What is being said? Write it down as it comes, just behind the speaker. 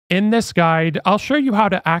In this guide, I'll show you how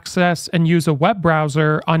to access and use a web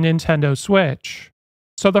browser on Nintendo Switch.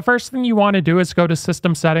 So the first thing you want to do is go to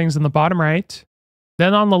System Settings in the bottom right.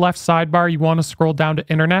 Then on the left sidebar, you want to scroll down to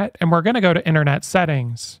Internet, and we're going to go to Internet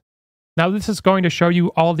Settings. Now this is going to show you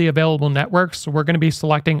all the available networks, so we're going to be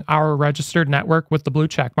selecting our registered network with the blue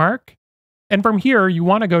check mark. And from here, you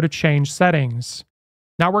want to go to Change Settings.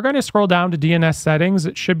 Now we're going to scroll down to DNS Settings.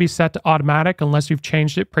 It should be set to automatic unless you've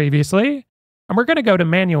changed it previously. And we're going to go to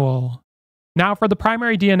Manual. Now for the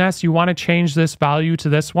primary DNS, you want to change this value to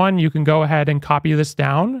this one. You can go ahead and copy this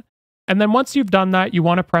down. And then once you've done that, you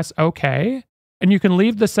want to press OK. And you can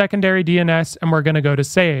leave the secondary DNS and we're going to go to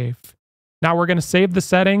Save. Now we're going to save the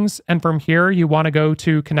settings. And from here, you want to go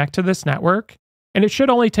to Connect to this network. And it should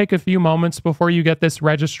only take a few moments before you get this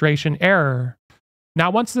registration error. Now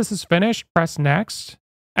once this is finished, press Next.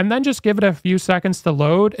 And then just give it a few seconds to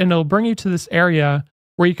load and it'll bring you to this area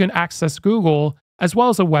where you can access Google as well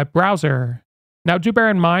as a web browser. Now do bear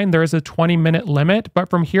in mind there is a 20-minute limit,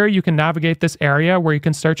 but from here you can navigate this area where you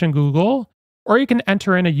can search in Google, or you can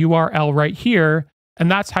enter in a URL right here,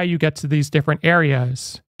 and that's how you get to these different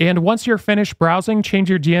areas. And once you're finished browsing, change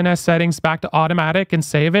your DNS settings back to automatic and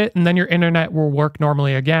save it, and then your internet will work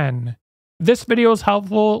normally again. If this video is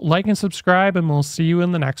helpful, like and subscribe, and we'll see you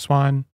in the next one.